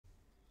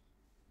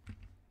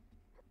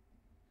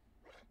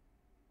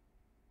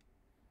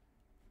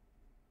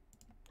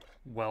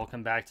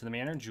Welcome back to the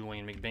Manor.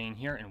 Julian McBain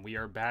here, and we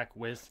are back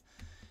with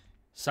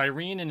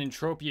Cyrene and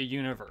Entropia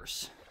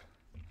Universe.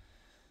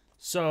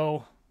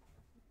 So,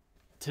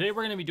 today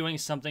we're going to be doing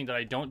something that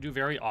I don't do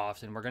very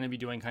often. We're going to be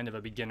doing kind of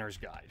a beginner's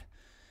guide.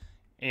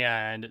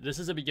 And this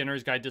is a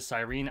beginner's guide to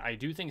Cyrene. I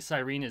do think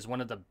Cyrene is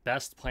one of the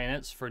best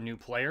planets for new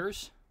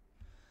players.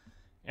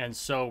 And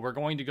so we're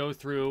going to go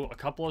through a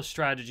couple of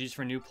strategies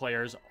for new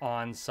players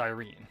on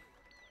Cyrene.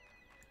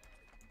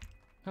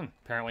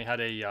 Apparently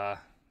had a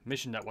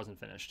mission that wasn't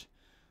finished.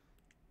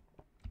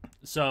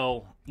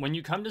 So, when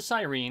you come to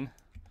Cyrene,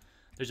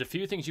 there's a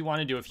few things you want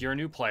to do if you're a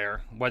new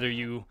player. Whether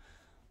you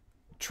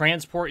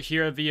transport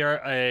here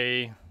via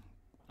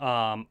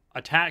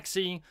a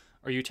taxi,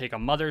 or you take a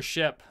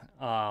mothership,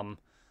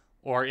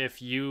 or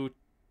if you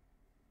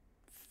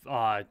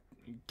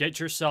get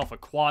yourself a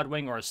quad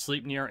wing or a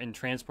Sleipnir and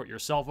transport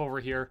yourself over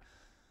here.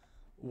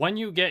 When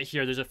you get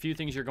here, there's a few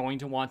things you're going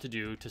to want to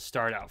do to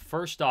start out.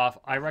 First off,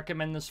 I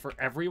recommend this for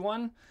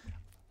everyone.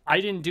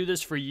 I didn't do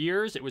this for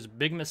years. It was a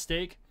big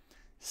mistake.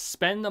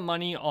 Spend the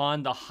money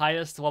on the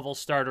highest level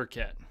starter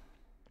kit.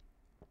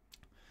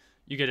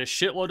 You get a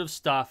shitload of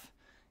stuff,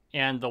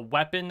 and the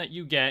weapon that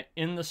you get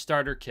in the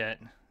starter kit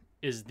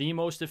is the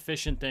most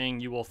efficient thing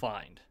you will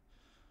find.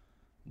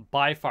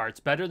 By far. It's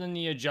better than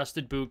the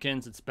adjusted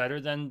bookends. It's better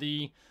than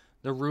the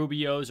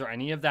Rubios or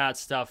any of that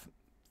stuff.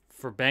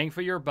 For bang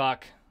for your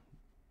buck,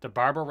 the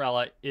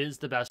Barbarella is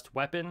the best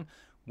weapon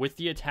with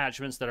the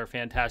attachments that are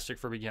fantastic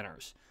for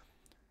beginners.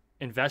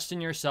 Invest in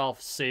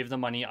yourself, save the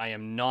money. I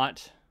am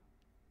not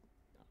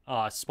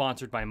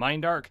sponsored by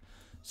Mindark,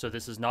 so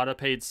this is not a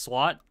paid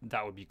slot.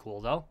 That would be cool,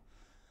 though.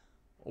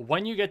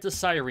 When you get to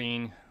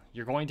Cyrene,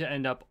 you're going to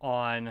end up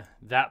on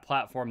that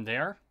platform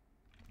there.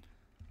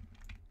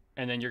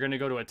 And then you're going to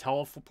go to a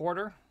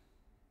teleporter.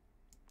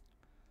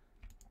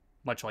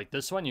 Much like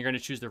this one, you're going to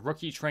choose the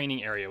rookie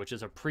training area, which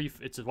is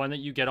it's one that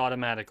you get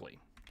automatically.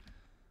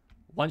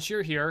 Once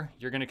you're here,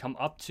 you're going to come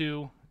up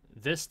to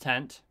this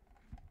tent.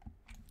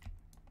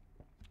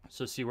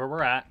 So see where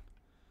we're at.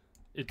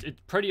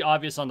 It's pretty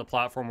obvious on the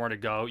platform where to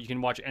go. You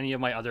can watch any of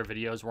my other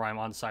videos where I'm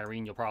on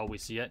Cyrene. You'll probably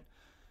see it.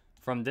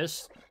 From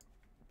this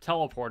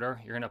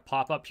teleporter, you're going to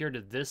pop up here to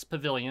this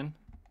pavilion.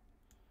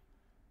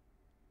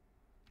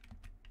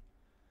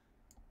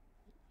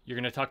 You're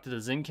going to talk to the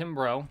Zinkin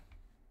Bro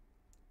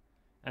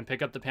and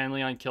pick up the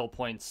Panleon Kill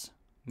Points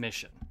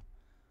mission.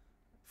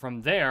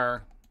 From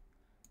there,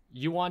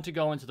 you want to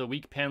go into the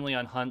Weak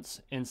Panleon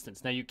Hunts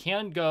instance. Now, you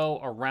can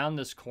go around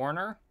this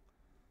corner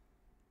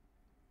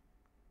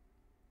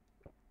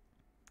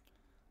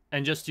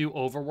and just do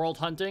overworld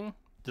hunting.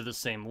 They're the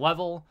same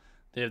level.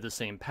 They have the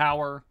same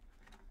power.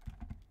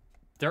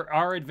 There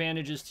are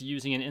advantages to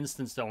using an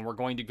instance, though, and we're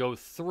going to go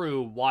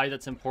through why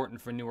that's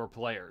important for newer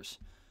players.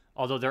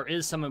 Although there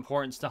is some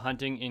importance to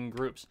hunting in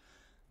groups.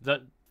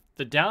 The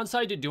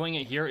downside to doing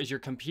it here is you're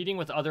competing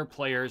with other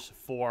players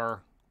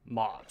for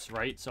mobs,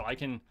 right? So I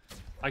can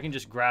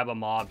just grab a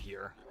mob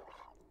here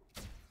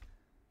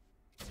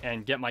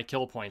and get my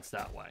kill points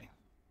that way.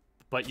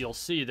 But you'll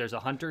see there's a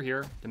hunter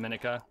here,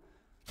 Dominica.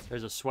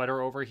 There's a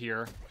sweater over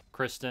here,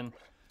 Kristen.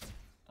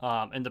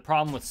 And the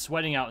problem with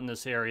sweating out in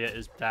this area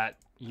is that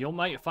you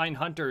might find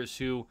hunters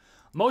who...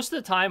 Most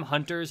of the time,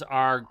 hunters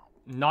are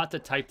not the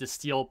type to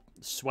steal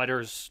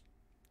sweaters,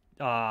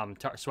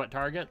 sweat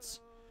targets.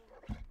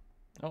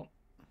 Oh.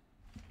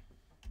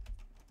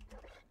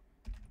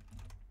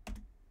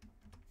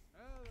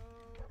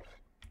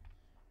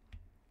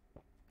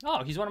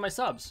 Oh, he's one of my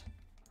subs.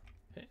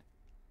 Okay.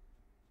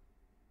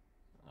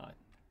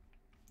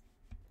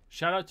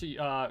 Shout out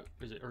to,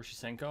 is it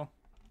Urshisenko?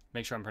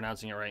 Make sure I'm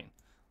pronouncing it right.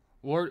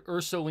 Lord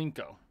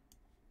Ursulenko.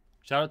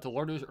 Shout out to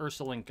Lord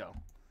Ursulenko.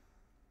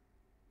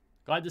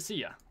 Glad to see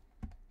ya.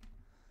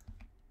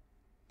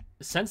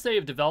 Since they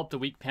have developed the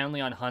Weak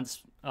Panleon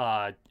Hunts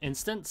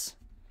instance,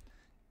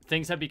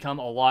 things have become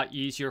a lot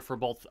easier for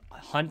both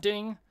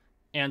hunting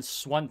and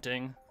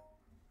swunting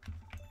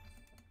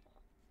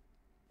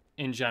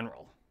in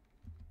general.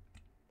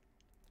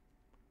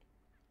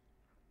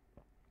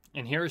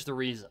 And here's the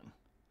reason.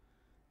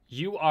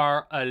 You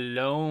are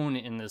alone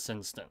in this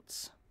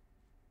instance.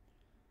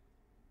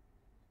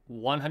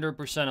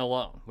 100%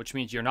 alone, which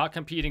means you're not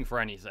competing for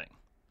anything.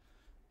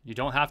 You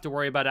don't have to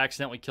worry about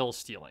accidentally kill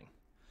stealing.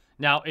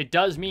 Now, it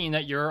does mean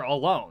that you're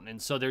alone,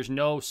 and so there's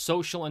no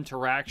social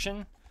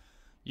interaction.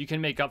 You can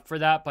make up for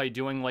that by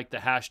doing like the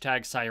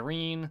hashtag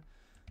Cyrene,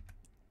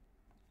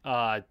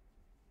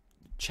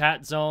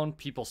 chat zone,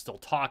 people still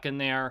talking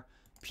there,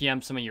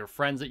 PM some of your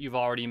friends that you've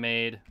already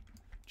made.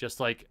 Just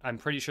like, I'm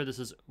pretty sure this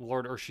is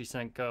Lord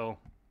Urshisenko,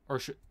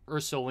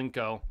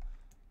 Ursulenko.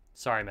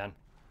 Sorry, man.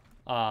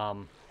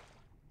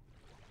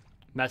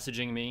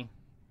 Messaging me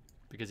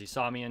because he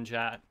saw me in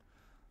chat.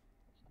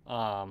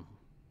 I'm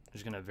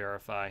just going to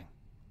verify.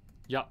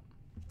 Yep.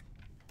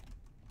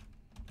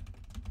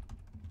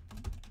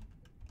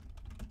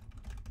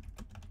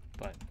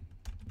 But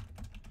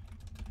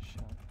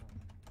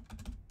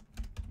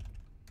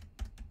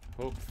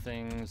hope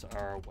things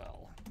are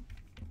well.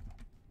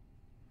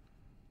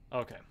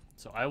 Okay,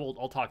 so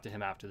I'll talk to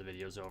him after the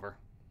video's over.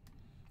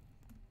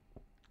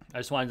 I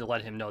just wanted to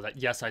let him know that,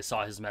 yes, I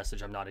saw his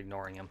message. I'm not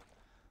ignoring him.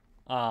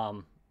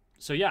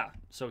 So yeah,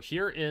 so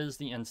here is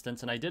the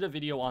instance, and I did a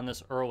video on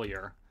this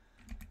earlier,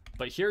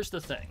 but here's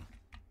the thing.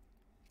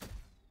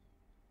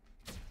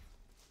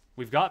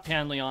 We've got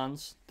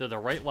Panleons. They're the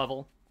right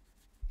level.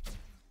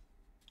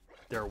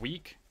 They're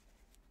weak,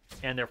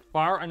 and they're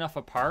far enough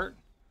apart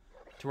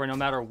to where no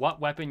matter what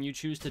weapon you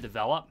choose to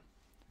develop,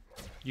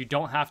 you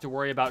don't have to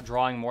worry about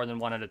drawing more than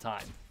one at a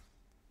time.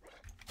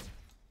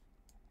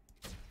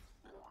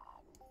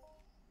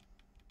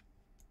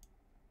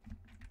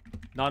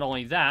 Not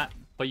only that,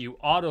 but you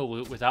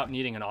auto-loot without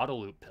needing an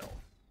auto-loot pill.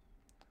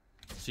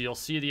 So you'll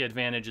see the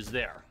advantages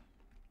there.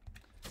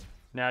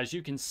 Now, as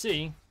you can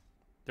see,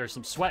 there's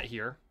some sweat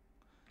here.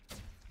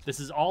 This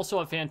is also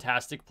a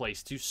fantastic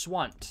place to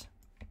swunt.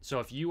 So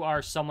if you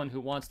are someone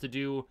who wants to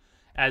do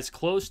as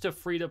close to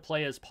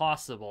free-to-play as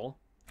possible,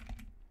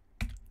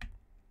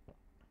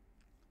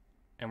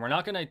 and we're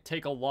not going to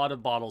take a lot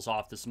of bottles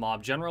off this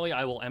mob. Generally,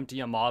 I will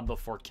empty a mob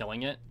before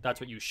killing it. That's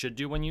what you should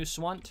do when you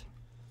swunt.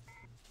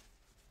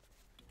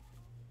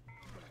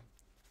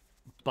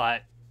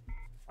 But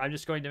I'm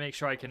just going to make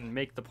sure I can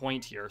make the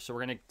point here. So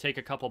we're going to take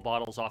a couple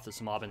bottles off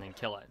this mob and then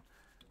kill it.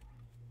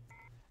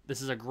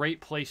 This is a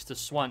great place to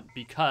swunt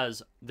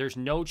because there's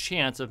no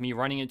chance of me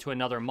running into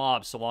another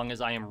mob so long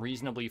as I am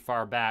reasonably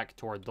far back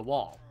toward the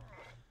wall.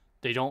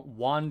 They don't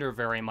wander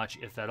very much,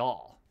 if at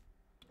all.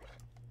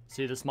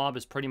 See, this mob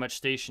is pretty much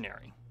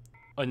stationary.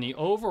 In the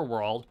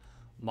overworld,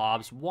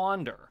 mobs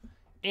wander.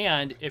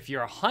 And if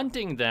you're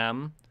hunting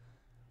them,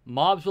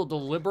 mobs will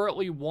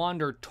deliberately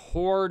wander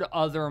toward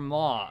other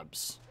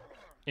mobs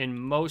in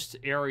most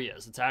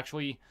areas. It's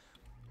actually,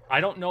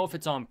 I don't know if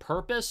it's on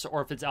purpose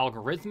or if it's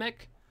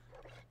algorithmic.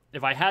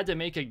 If I had to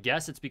make a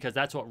guess, it's because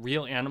that's what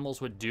real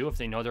animals would do if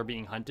they know they're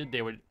being hunted.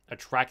 They would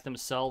attract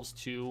themselves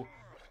to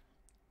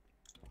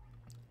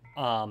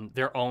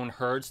their own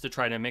herds to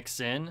try to mix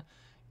in.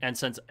 And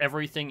since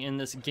everything in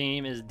this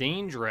game is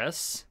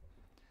dangerous,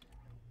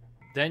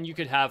 then you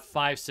could have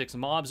 5-6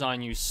 mobs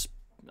on you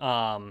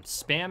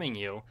spamming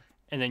you,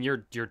 and then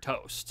you're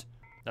toast.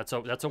 That's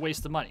a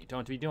waste of money.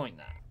 Don't be doing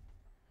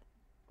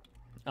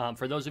that.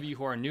 For those of you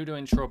who are new to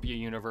Entropia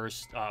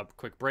Universe,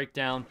 quick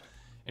breakdown.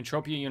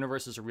 Entropia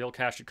Universe is a real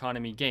cash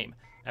economy game.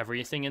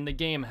 Everything in the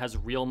game has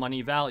real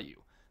money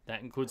value.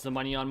 That includes the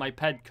money on my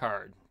PED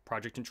card,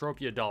 Project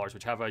Entropia dollars,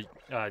 which have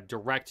a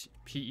direct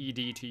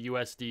PED to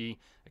USD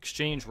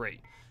exchange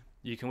rate.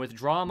 You can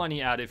withdraw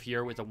money out of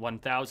here with a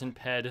 1,000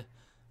 PED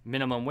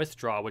minimum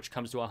withdrawal, which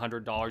comes to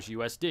 $100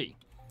 USD.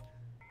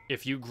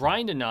 If you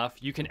grind enough,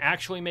 you can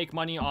actually make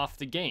money off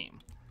the game.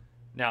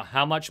 Now,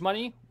 how much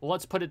money? Well,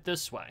 let's put it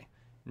this way.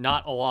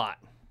 Not a lot.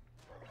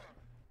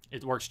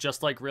 It works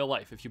just like real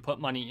life. If you put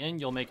money in,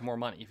 you'll make more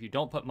money. If you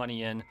don't put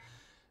money in,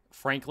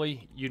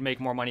 frankly, you'd make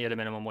more money at a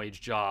minimum wage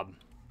job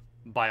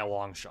by a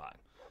long shot.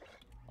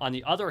 On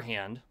the other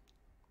hand,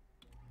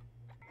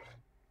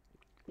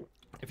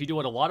 if you do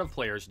what a lot of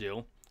players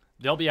do,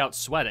 they'll be out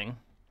sweating,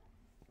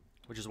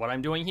 which is what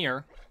I'm doing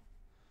here.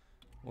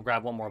 We'll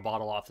grab one more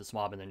bottle off this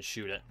mob and then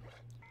shoot it.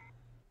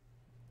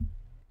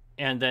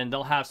 And then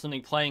they'll have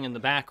something playing in the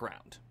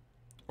background.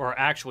 Or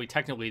actually,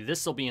 technically,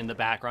 this will be in the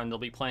background. They'll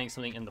be playing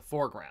something in the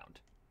foreground.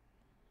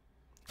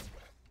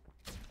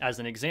 As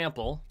an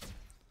example,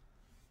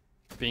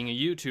 being a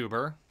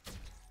YouTuber,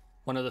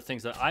 one of the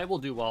things that I will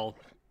do while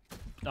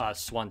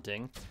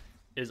swunting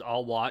is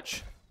I'll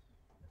watch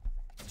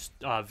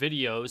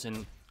videos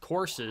and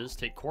courses,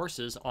 take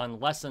courses on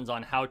lessons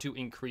on how to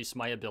increase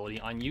my ability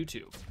on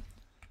YouTube.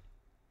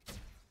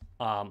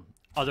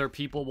 Other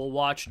people will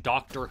watch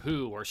Doctor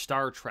Who or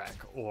Star Trek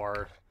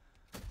or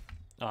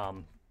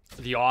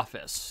The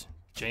Office,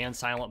 Jay and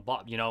Silent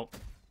Bob. You know,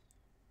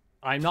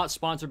 I'm not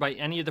sponsored by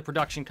any of the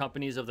production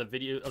companies of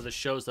the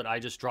shows that I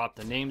just dropped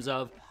the names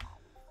of.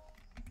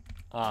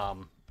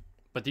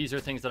 But these are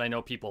things that I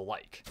know people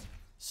like.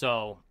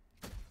 So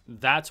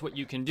that's what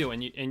you can do.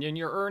 And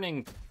you're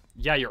earning,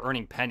 yeah, you're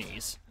earning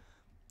pennies,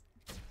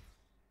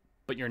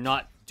 but you're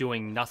not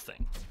doing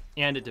nothing.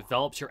 And it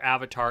develops your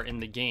avatar in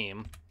the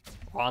game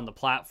or on the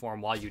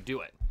platform while you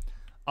do it.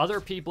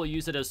 Other people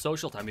use it as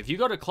social time. If you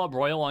go to Club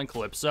Royal on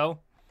Calypso,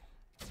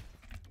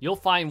 you'll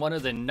find one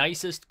of the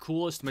nicest,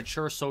 coolest,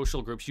 mature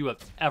social groups you have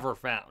ever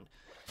found.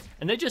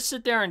 And they just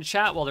sit there and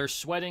chat while they're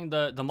sweating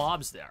the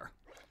mobs there.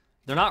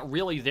 They're not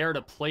really there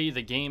to play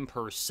the game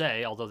per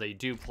se, although they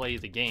do play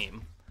the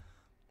game.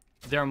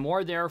 They're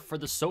more there for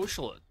the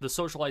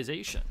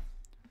socialization.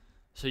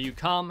 So you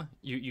come,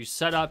 you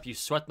set up, you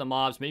sweat the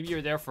mobs. Maybe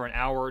you're there for an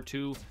hour or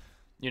two.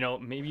 You know,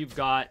 maybe you've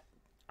got,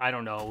 I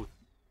don't know,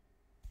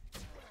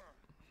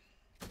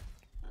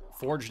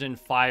 Forged in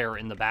Fire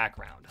in the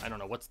background. I don't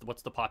know,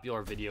 what's the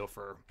popular video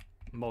for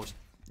most,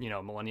 you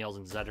know, millennials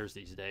and Zetters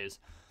these days?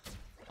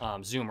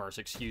 Zoomers,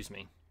 excuse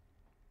me.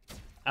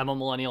 I'm a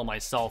millennial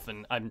myself,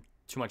 and I'm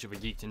too much of a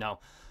geek to know.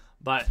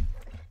 But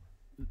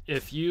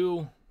if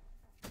you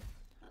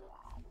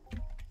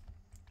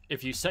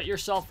set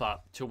yourself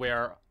up to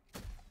where,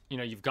 you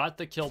know, you've got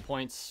the kill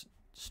points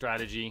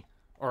strategy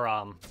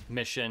or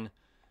mission,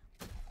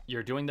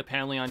 you're doing the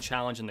Panleon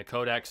challenge in the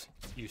Codex.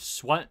 You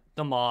sweat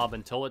the mob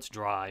until it's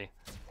dry.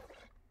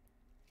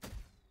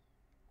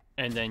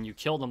 And then you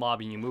kill the mob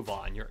and you move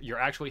on. You're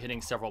actually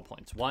hitting several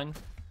points. One,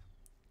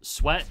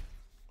 sweat.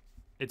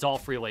 It's all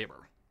free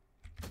labor.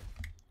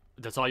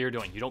 That's all you're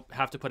doing. You don't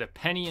have to put a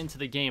penny into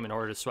the game in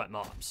order to sweat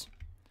mobs.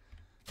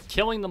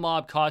 Killing the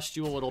mob costs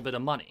you a little bit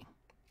of money,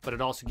 but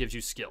it also gives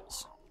you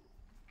skills.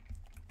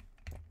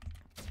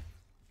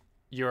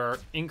 You're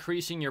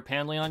increasing your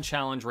Panleon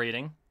challenge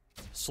rating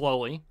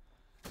slowly,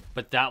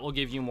 but that will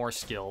give you more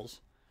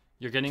skills.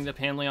 You're getting the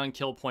Panleon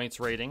kill points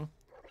rating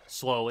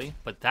slowly,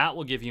 but that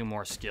will give you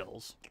more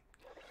skills.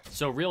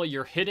 So really,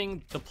 you're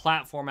hitting the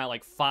platform at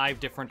like 5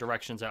 different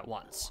directions at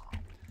once.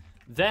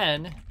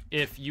 Then,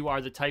 if you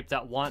are the type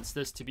that wants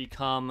this to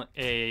become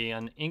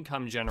an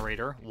income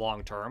generator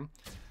long-term,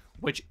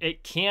 which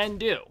it can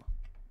do.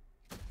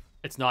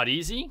 It's not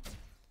easy.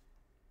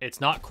 It's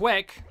not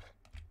quick.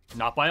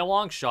 Not by a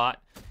long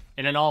shot.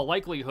 And in all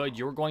likelihood,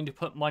 you're going to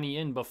put money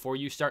in before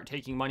you start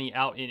taking money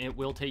out, and it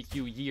will take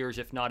you years,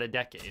 if not a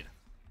decade.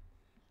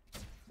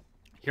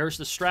 Here's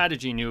the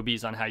strategy,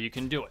 newbies, on how you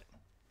can do it.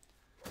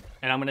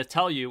 And I'm going to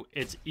tell you,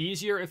 it's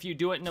easier if you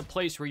do it in a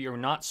place where you're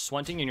not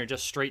sweating and you're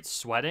just straight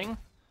sweating,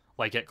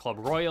 like at Club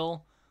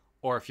Royal,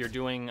 or if you're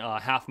doing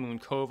Half Moon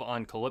Cove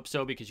on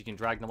Calypso, because you can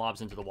drag the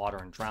mobs into the water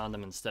and drown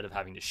them instead of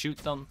having to shoot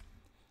them.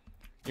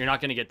 You're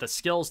not going to get the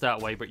skills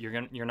that way, but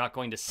you're not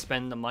going to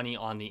spend the money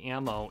on the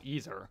ammo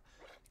either.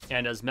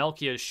 And as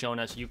Melky has shown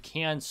us, you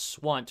can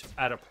swunt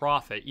at a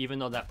profit, even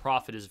though that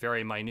profit is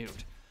very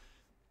minute.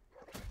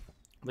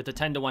 With the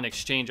 10-to-1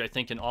 exchange, I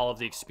think in all of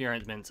the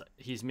experiments,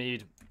 he's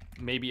made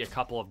maybe a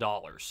couple of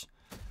dollars.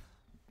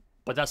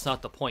 But that's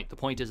not the point. The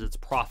point is it's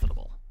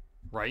profitable,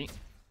 right?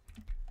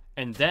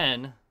 And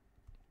then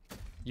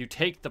you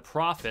take the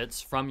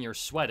profits from your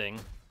sweating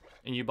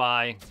and you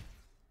buy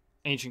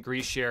Ancient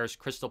Greece shares,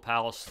 Crystal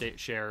Palace State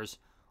shares,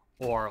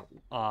 or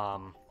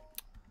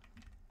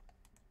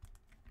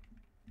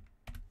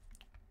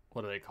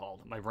what are they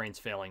called? My brain's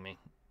failing me.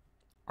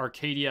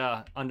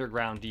 Arcadia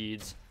Underground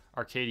Deeds,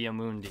 Arcadia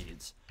Moon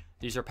Deeds.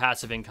 These are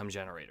passive income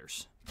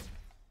generators,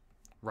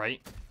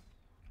 right?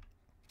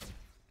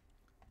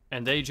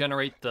 And they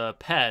generate the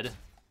PED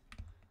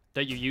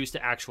that you use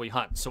to actually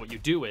hunt. So what you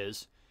do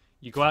is,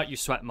 you go out, you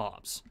sweat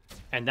mobs.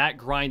 And that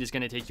grind is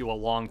going to take you a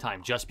long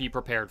time. Just be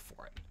prepared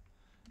for it.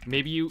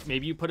 Maybe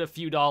you put a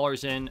few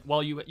dollars in.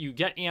 Well, you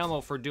get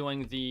ammo for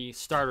doing the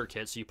starter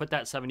kit, so you put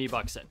that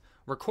 $70 in.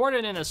 Record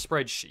it in a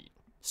spreadsheet.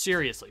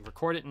 Seriously,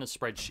 record it in a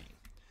spreadsheet.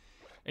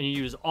 And you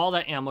use all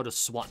that ammo to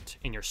swunt.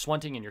 And you're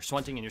swunting and you're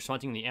swunting and you're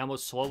swunting. The ammo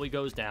slowly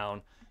goes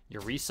down.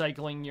 You're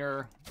recycling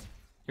your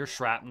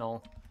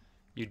shrapnel.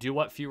 You do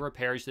what few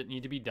repairs that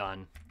need to be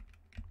done.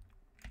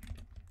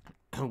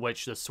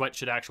 Which the sweat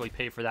should actually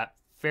pay for that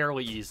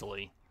fairly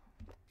easily.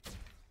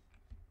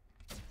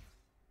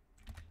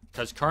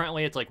 Because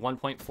currently it's like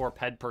 1.4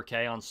 ped per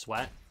K on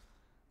sweat.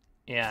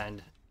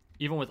 And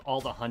even with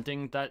all the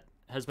hunting that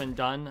has been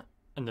done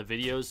in the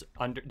videos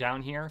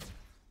down here,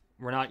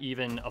 we're not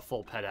even a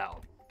full ped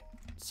out.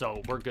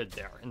 So we're good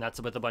there. And that's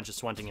with a bunch of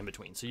swunting in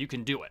between. So you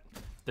can do it.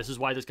 This is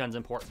why this gun's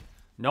important.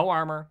 No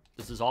armor.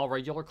 This is all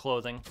regular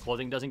clothing.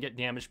 Clothing doesn't get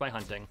damaged by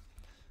hunting.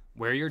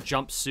 Wear your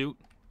jumpsuit.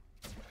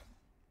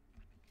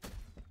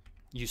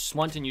 You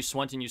swunt and you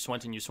swunt and you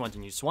swunt and you swunt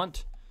and you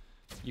swunt.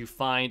 You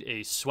find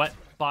a sweat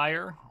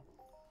buyer.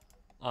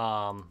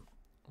 Let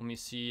me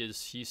see,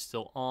 is he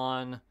still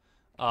on?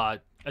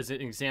 As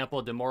an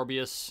example,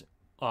 Demorbius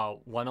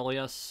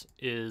One-Alias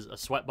is a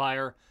sweat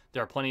buyer.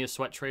 There are plenty of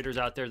sweat traders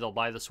out there. They'll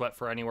buy the sweat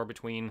for anywhere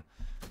between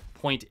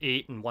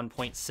 0.8 and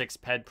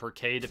 1.6 ped per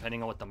K,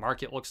 depending on what the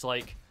market looks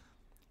like.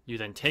 You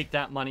then take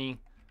that money.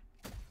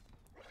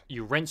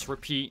 You rinse,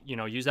 repeat. You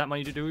know, use that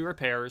money to do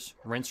repairs.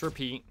 Rinse,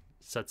 repeat.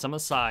 Set some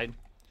aside.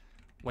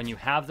 When you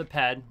have the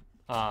ped,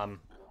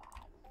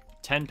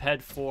 10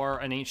 ped for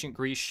an Ancient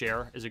Greece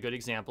share is a good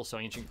example. So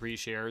Ancient Greece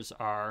shares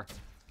are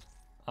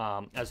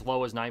as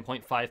low as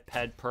 9.5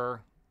 ped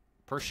per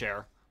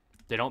share.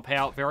 They don't pay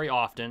out very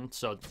often,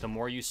 so the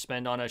more you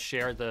spend on a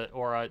share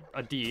or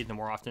a deed, the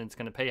more often it's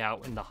going to pay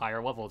out, and the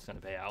higher level it's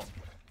going to pay out.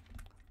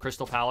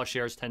 Crystal Palace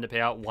shares tend to pay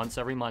out once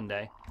every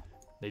Monday.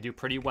 They do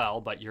pretty well,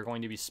 but you're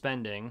going to be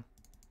spending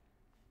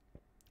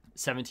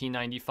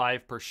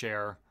 $17.95 per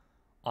share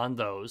on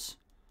those,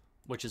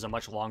 which is a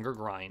much longer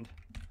grind.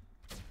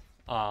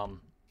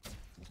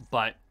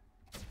 But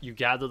you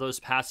gather those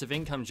passive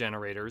income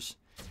generators,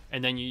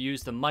 and then you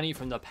use the money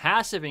from the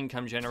passive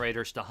income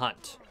generators to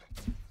hunt.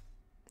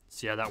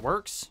 See how that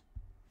works?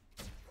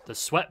 The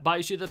sweat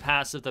buys you the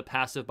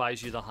passive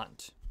buys you the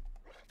hunt.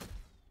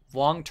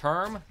 Long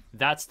term,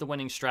 that's the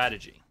winning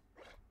strategy.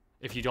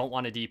 If you don't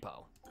want a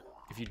depot.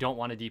 If you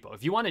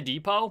want a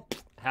depot,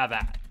 have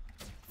at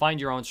it. Find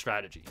your own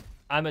strategy.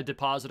 I'm a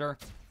depositor.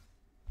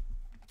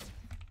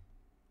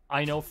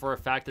 I know for a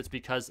fact that's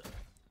because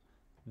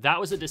that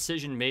was a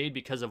decision made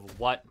because of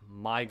what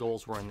my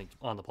goals were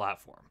on the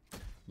platform.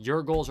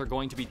 Your goals are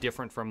going to be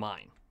different from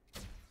mine.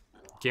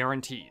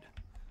 Guaranteed.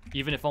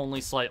 Even if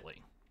only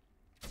slightly.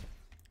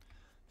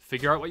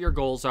 Figure out what your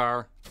goals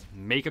are,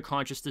 make a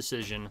conscious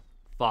decision,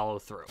 follow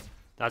through.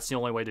 That's the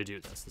only way to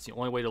do this. That's the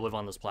only way to live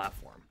on this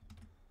platform.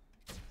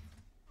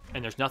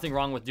 And there's nothing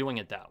wrong with doing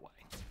it that way.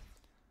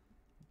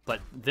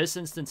 But this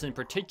instance in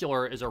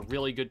particular is a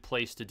really good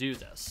place to do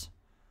this.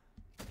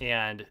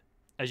 And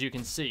as you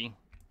can see,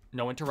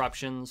 no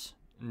interruptions,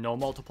 no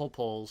multiple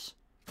pulls.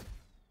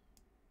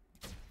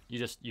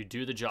 You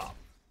do the job.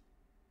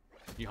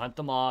 You hunt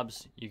the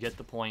mobs, you get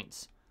the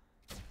points.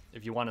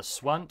 If you want to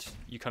sweat,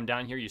 you come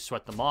down here, you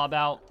sweat the mob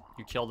out,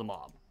 you kill the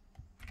mob.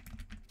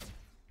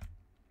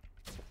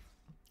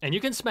 And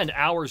you can spend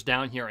hours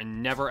down here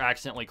and never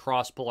accidentally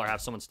cross-pull or have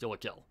someone steal a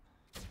kill.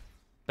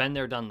 Been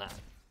there, done that.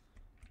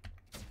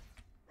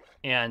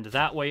 And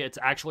that way, it's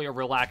actually a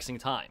relaxing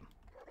time,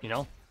 you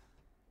know?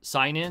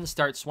 Sign in,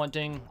 start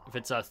swunting. If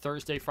it's a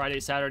Thursday,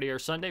 Friday, Saturday, or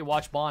Sunday,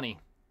 watch Bonnie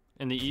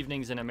in the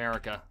evenings in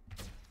America.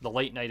 The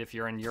late night if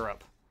you're in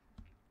Europe.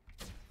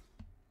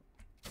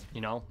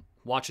 You know,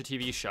 watch a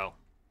TV show.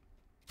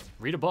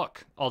 Read a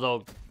book.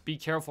 Although, be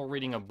careful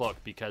reading a book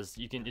because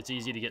it's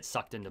easy to get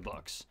sucked into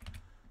books.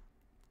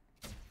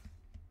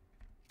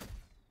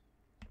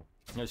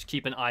 Just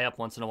keep an eye up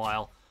once in a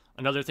while.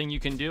 Another thing you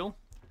can do,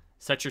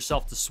 set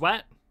yourself to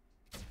sweat.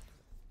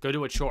 Go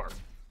do a chore.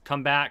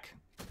 Come back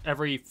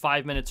every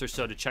 5 minutes or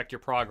so to check your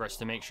progress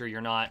to make sure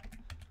you're not,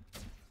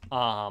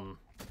 to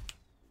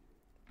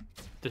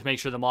make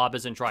sure the mob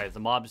isn't dry. If the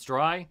mob's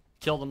dry,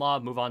 kill the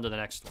mob, move on to the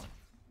next one.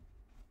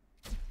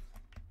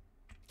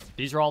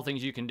 These are all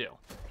things you can do.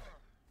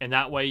 And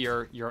that way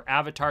your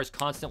avatar is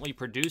constantly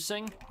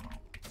producing,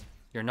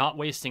 you're not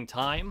wasting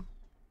time,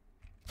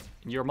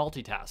 and you're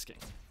multitasking.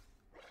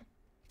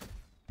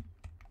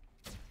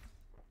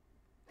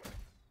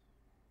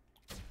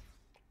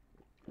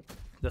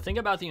 The thing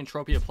about the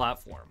Entropia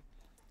platform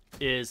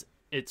is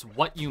it's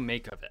what you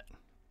make of it.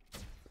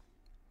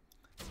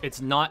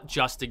 It's not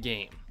just a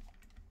game.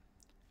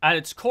 At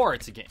its core,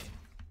 it's a game,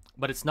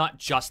 but it's not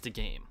just a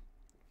game.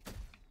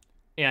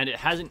 And it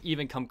hasn't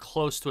even come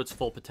close to its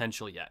full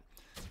potential yet.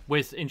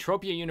 With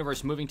Entropia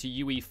Universe moving to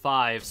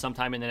UE5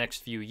 sometime in the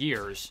next few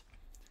years,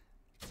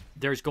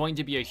 there's going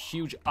to be a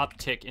huge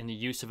uptick in the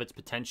use of its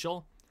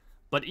potential.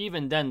 But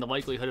even then, the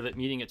likelihood of it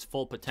meeting its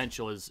full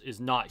potential is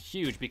not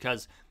huge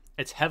because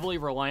it's heavily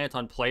reliant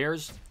on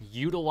players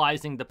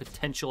utilizing the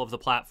potential of the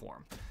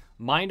platform.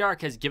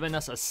 MindArc has given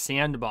us a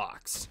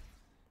sandbox.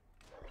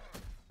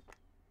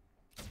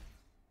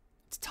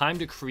 It's time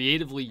to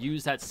creatively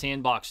use that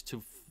sandbox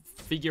to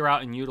figure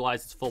out and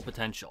utilize its full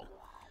potential.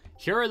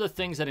 Here are the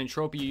things that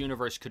Entropia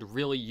Universe could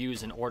really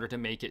use in order to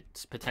make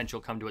its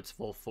potential come to its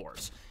full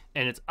force.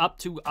 And it's up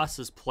to us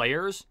as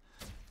players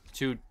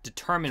to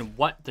determine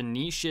what the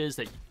niche is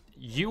that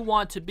you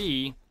want to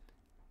be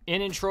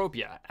in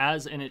Entropia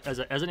as an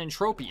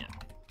Entropian.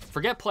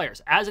 Forget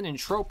players. As an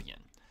Entropian,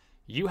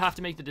 you have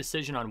to make the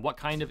decision on what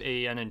kind of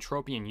an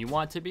Entropian you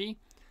want to be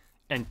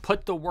and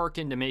put the work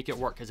in to make it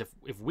work. Because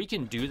if we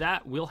can do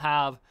that, we'll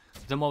have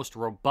the most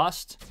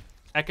robust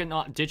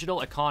digital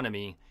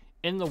economy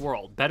in the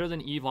world, better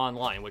than EVE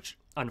Online, which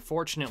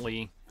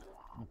unfortunately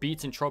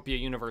beats Entropia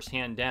Universe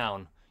hand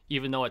down,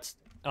 even though it's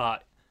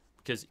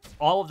because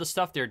all of the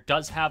stuff there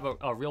does have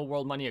a real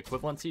world money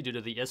equivalency due to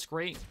the ISK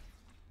rate.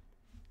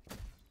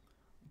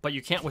 But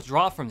you can't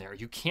withdraw from there.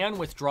 You can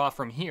withdraw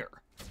from here.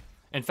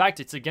 In fact,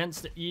 it's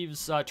against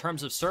EVE's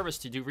terms of service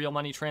to do real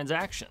money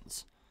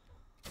transactions.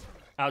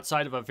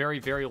 Outside of a very,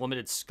 very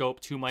limited scope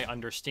to my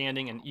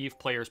understanding, and EVE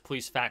players,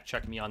 please fact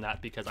check me on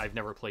that because I've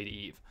never played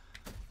EVE.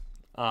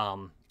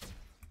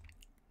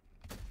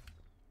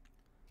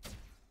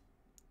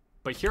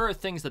 But here are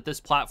things that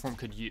this platform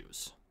could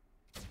use.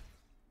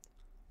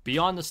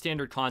 Beyond the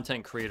standard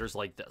content creators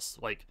like this.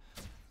 Like,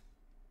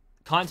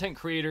 content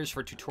creators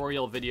for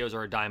tutorial videos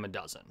are a dime a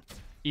dozen.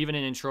 Even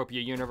in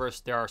Entropia Universe,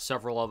 there are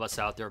several of us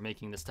out there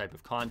making this type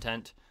of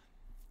content,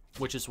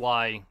 which is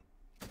why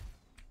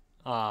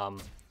all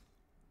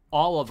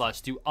of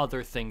us do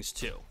other things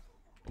too,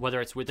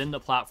 whether it's within the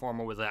platform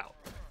or without.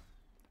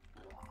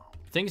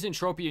 Things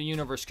Entropia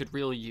Universe could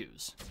really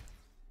use.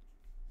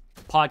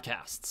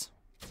 Podcasts.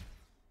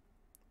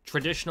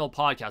 Traditional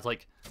podcasts,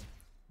 like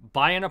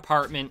buy an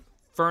apartment,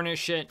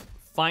 furnish it,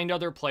 find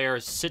other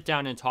players, sit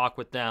down and talk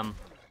with them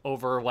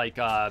over like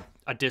a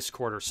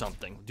Discord or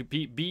something.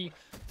 Be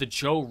the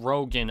Joe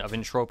Rogan of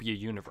Entropia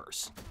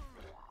Universe.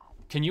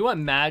 Can you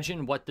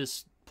imagine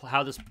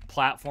how this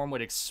platform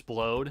would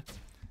explode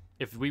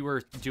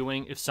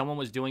if someone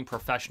was doing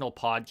professional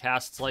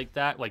podcasts like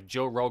that, like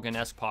Joe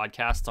Rogan-esque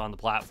podcasts on the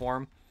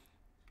platform,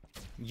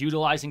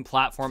 utilizing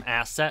platform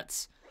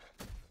assets?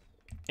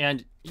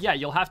 And yeah,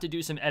 you'll have to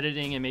do some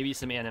editing and maybe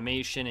some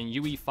animation, and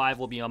UE5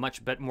 will be a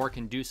much more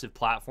conducive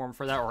platform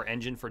for that, or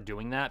engine for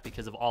doing that,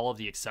 because of all of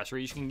the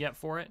accessories you can get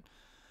for it.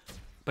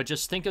 But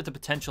just think of the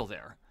potential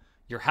there.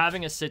 You're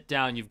having a sit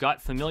down, you've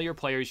got familiar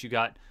players,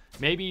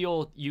 maybe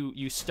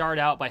you start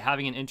out by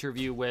having an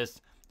interview with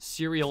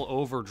Serial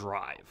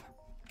Overdrive.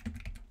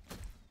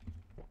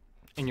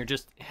 And you're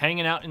just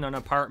hanging out in an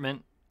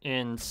apartment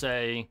in,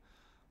 say,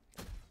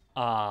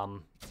 I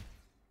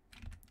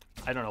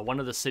don't know, one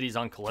of the cities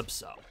on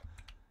Calypso.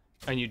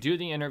 and you do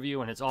the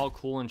interview, and it's all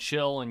cool and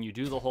chill, and you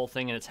do the whole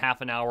thing, and it's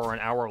half an hour or an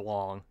hour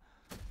long,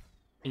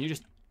 and you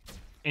just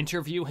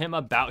interview him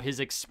about his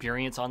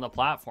experience on the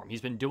platform.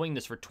 He's been doing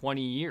this for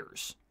 20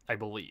 years, I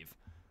believe.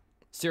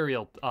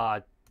 Serial,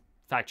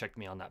 fact check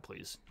me on that,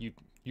 please.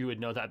 You would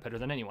know that better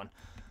than anyone.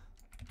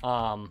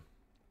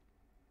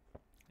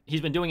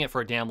 He's been doing it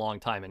for a damn long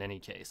time in any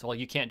case. Well,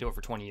 you can't do it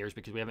for 20 years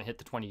because we haven't hit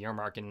the 20-year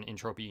mark in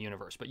Entropia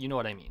universe, but you know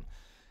what I mean.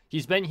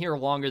 He's been here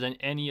longer than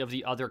any of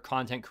the other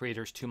content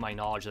creators, to my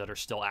knowledge, that are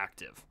still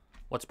active.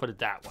 Let's put it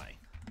that way.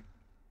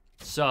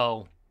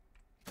 So,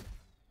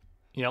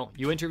 you know,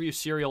 you interview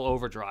Serial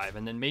Overdrive,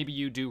 and then maybe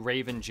you do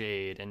Raven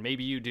Jade, and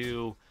maybe you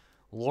do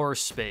Lore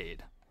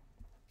Spade.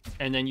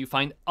 And then you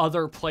find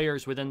other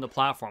players within the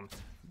platform.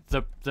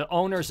 The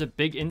owners of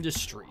big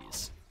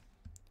industries.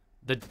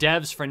 The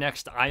devs for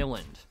Next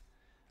Island.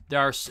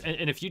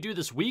 And if you do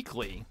this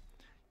weekly,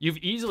 you've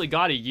easily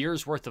got a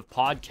year's worth of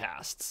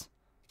podcasts.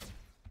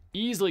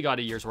 Easily got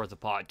a year's worth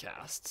of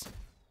podcasts.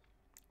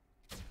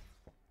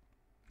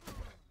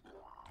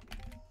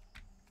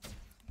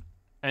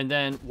 And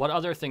then what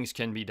other things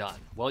can be done?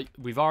 Well,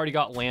 we've already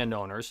got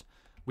landowners.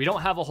 We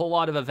don't have a whole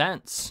lot of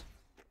events.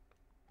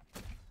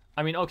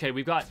 I mean, okay,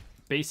 we've got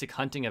basic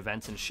hunting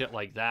events and shit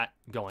like that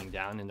going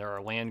down, and there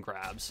are land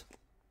grabs.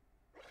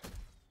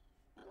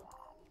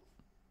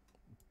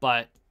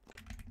 But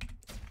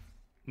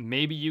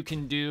maybe you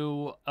can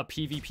do a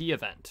PvP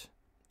event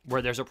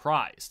where there's a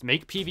prize.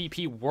 Make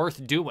PvP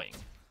worth doing.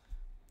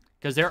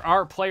 Because there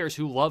are players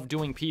who love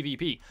doing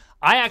PvP.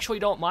 I actually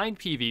don't mind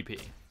PvP.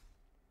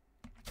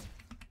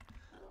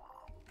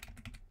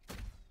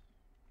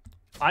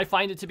 I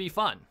find it to be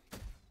fun.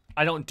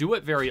 I don't do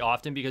it very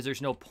often because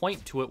there's no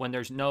point to it when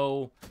there's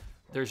no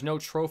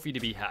trophy to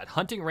be had.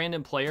 Hunting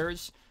random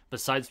players,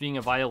 besides being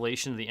a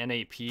violation of the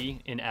NAP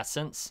in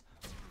essence,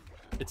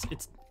 it's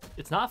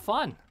not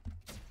fun.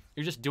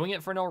 You're just doing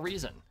it for no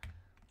reason.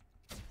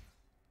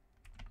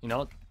 You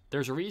know,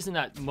 there's a reason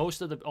that a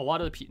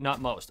lot of the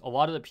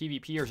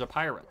PvPers are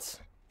pirates,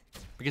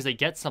 because they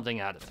get something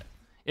out of it.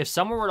 If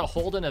someone were to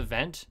hold an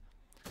event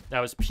that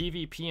was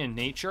PvP in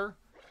nature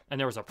and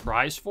there was a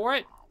prize for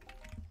it,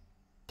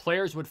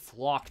 players would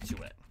flock to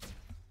it.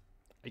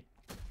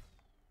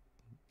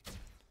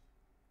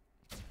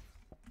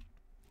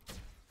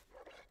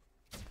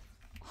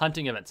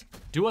 Hunting events.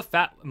 Do a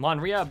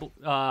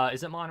Monria,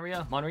 is it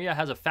Monria? Monria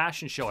has a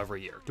fashion show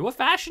every year. Do a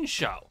fashion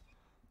show.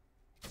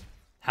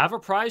 Have a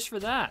prize for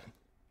that.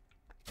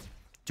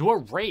 Do a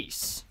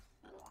race.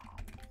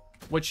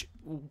 Which,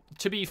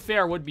 to be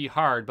fair, would be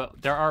hard,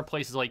 but there are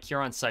places like here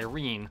on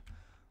Cyrene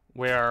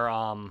where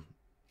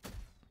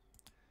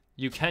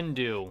you can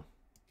do,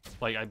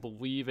 like, I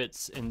believe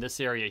it's in this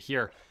area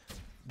here.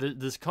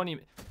 This Coney,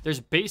 there's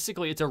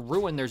basically, it's a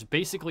ruin, there's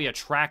basically a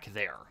track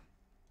there.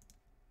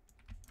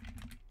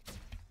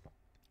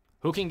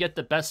 Who can get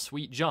the best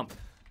sweet jump?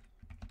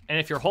 And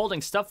if you're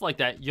holding stuff like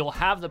that, you'll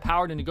have the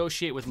power to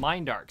negotiate with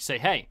Mindark. Say,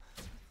 hey,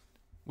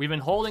 we've been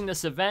holding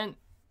this event.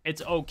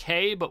 It's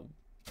okay, but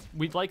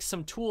we'd like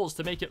some tools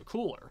to make it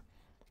cooler.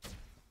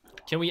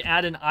 Can we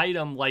add an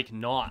item like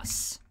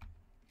NOS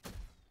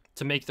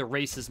to make the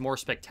races more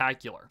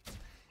spectacular?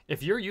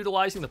 If you're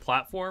utilizing the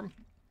platform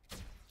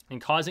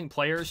and causing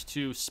players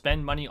to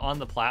spend money on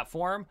the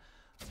platform,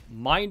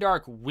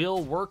 Mindark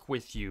will work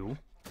with you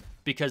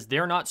because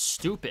they're not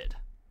stupid.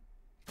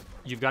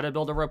 You've got to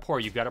build a rapport.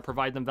 You've got to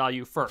provide them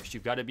value first.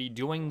 You've got to be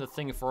doing the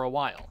thing for a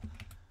while.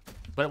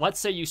 But let's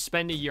say you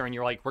spend a year and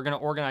you're like, we're going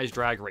to organize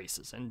drag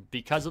races. And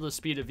because of the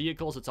speed of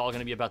vehicles, it's all going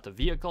to be about the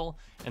vehicle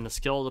and the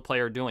skill of the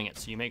player doing it.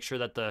 So you make sure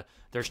that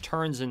there's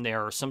turns in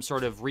there or some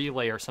sort of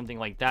relay or something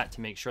like that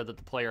to make sure that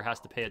the player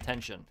has to pay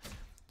attention.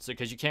 So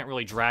because you can't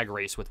really drag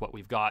race with what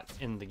we've got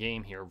in the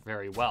game here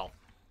very well.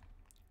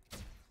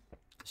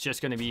 It's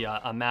just going to be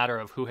a matter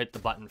of who hit the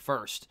button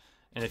first.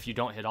 And if you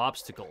don't hit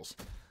obstacles.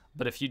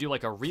 But if you do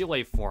like a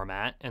relay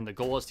format and the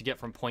goal is to get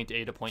from point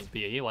A to point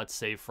B, let's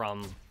say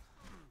from,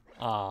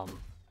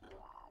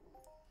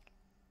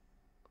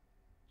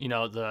 you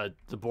know, the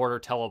border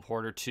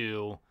teleporter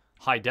to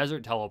high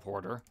desert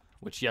teleporter,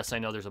 which, yes, I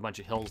know there's a bunch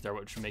of hills there,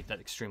 which would make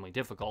that extremely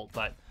difficult,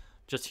 but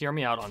just hear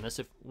me out on this.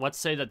 If let's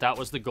say that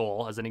was the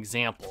goal as an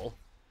example,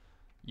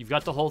 you've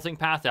got the whole thing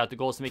pathed out. The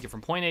goal is to make it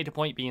from point A to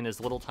point B in as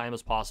little time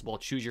as possible.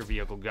 Choose your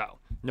vehicle, go.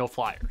 No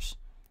flyers.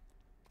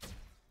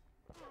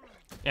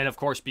 And of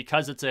course,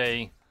 because it's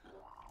a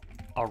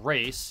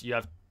race, you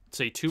have,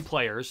 say, 2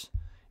 players,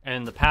 and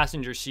in the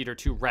passenger seat are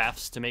 2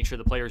 refs to make sure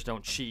the players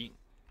don't cheat.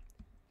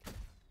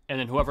 And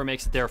then whoever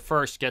makes it there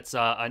first gets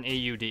an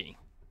AUD,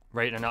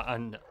 right?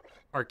 An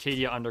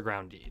Arcadia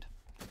Underground deed.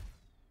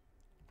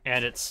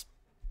 And it's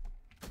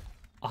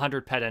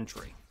 100 pet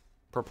entry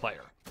per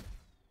player.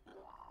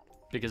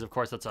 Because, of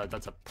course, that's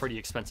a pretty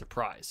expensive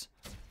prize.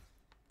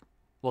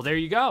 Well, there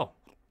you go.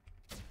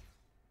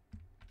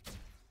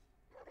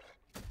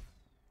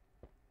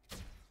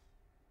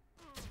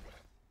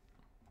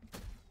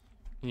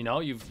 You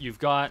know, you've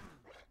got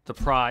the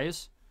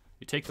prize,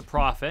 you take the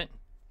profit,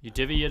 you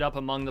divvy it up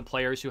among the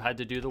players who had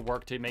to do the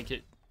work to make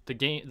it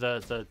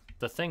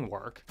the thing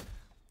work.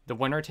 The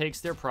winner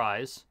takes their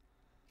prize,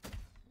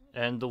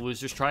 and the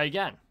losers try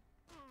again.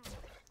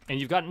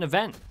 And you've got an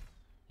event.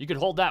 You could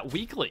hold that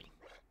weekly.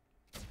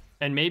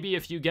 And maybe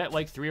if you get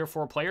like 3 or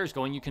 4 players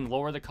going, you can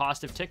lower the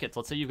cost of tickets.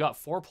 Let's say you've got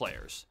 4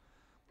 players.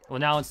 Well,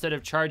 now instead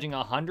of charging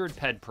 100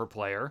 ped per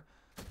player,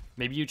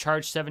 maybe you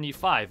charge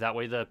 75. That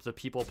way the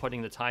people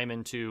putting the time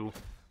into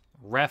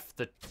ref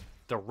the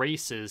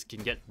races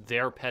can get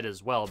their ped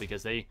as well,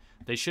 because they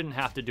shouldn't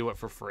have to do it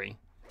for free.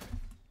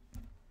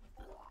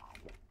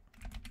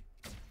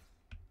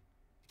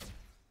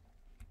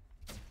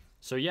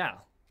 So yeah.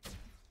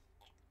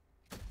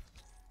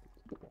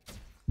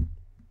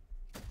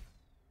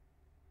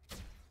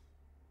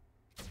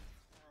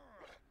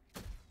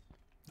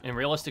 And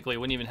realistically, it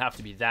wouldn't even have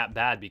to be that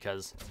bad,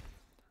 because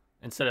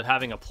instead of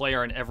having a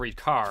player in every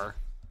car,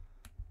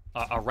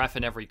 a ref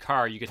in every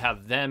car, you could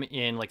have them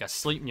in like a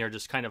sleep near,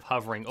 just kind of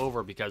hovering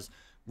over, because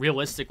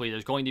realistically,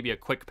 there's going to be a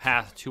quick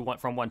path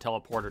from one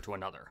teleporter to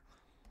another.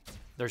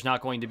 There's not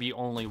going to be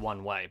only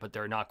one way, but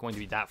they're not going to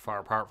be that far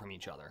apart from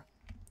each other.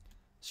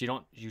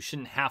 So you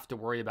shouldn't have to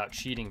worry about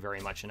cheating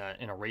very much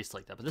in a race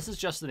like that. But this is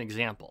just an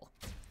example.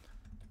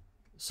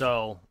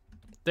 So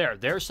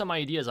there's some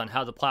ideas on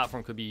how the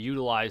platform could be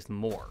utilized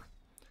more.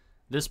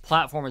 This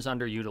platform is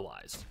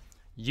underutilized.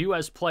 You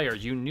as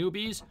players, you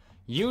newbies,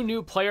 you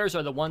new players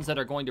are the ones that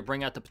are going to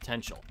bring out the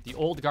potential. The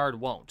old guard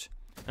won't.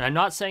 And I'm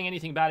not saying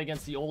anything bad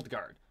against the old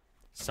guard.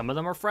 Some of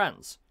them are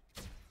friends.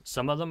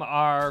 Some of them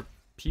are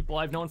people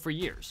I've known for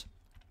years.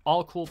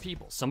 All cool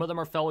people. Some of them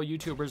are fellow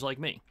YouTubers like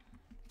me.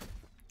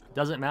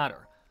 Doesn't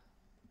matter.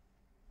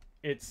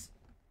 It's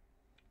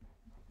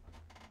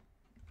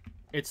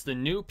the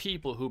new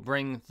people who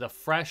bring the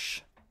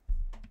fresh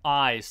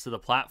eyes to the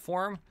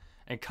platform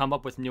and come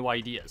up with new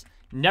ideas.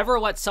 Never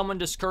let someone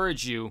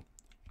discourage you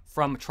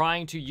from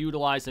trying to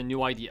utilize a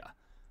new idea.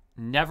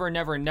 Never,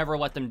 never, never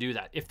let them do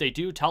that. If they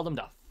do, tell them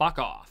to fuck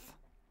off.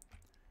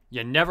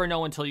 You never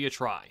know until you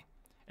try.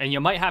 And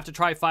you might have to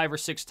try 5 or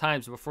 6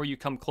 times before you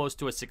come close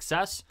to a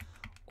success,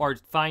 or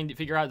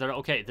figure out that,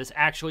 okay, this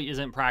actually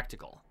isn't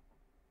practical.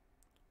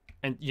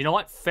 And you know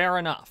what? Fair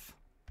enough.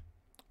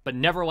 But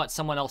never let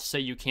someone else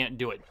say you can't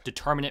do it.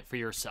 Determine it for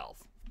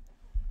yourself.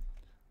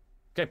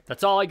 Okay,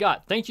 that's all I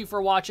got. Thank you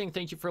for watching.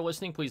 Thank you for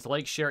listening. Please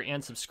like, share,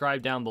 and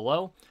subscribe down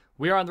below.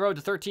 We are on the road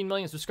to 13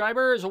 million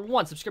subscribers,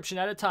 1 subscription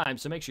at a time,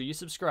 so make sure you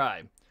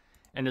subscribe.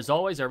 And as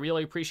always, I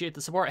really appreciate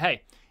the support.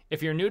 Hey,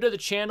 if you're new to the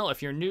channel,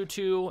 if you're new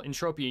to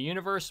Entropia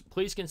Universe,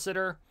 please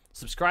consider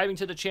subscribing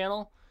to the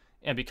channel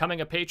and becoming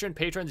a patron.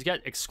 Patrons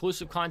get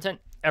exclusive content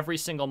every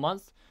single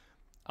month.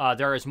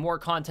 There is more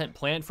content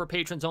planned for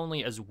patrons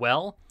only as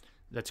well.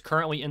 That's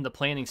currently in the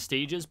planning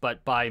stages,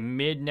 but by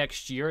mid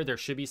next year, there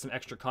should be some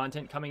extra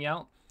content coming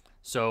out.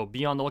 So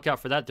be on the lookout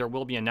for that. There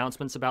will be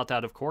announcements about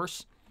that, of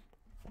course.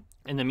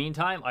 In the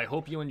meantime, I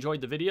hope you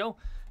enjoyed the video,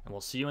 and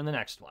we'll see you in the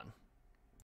next one.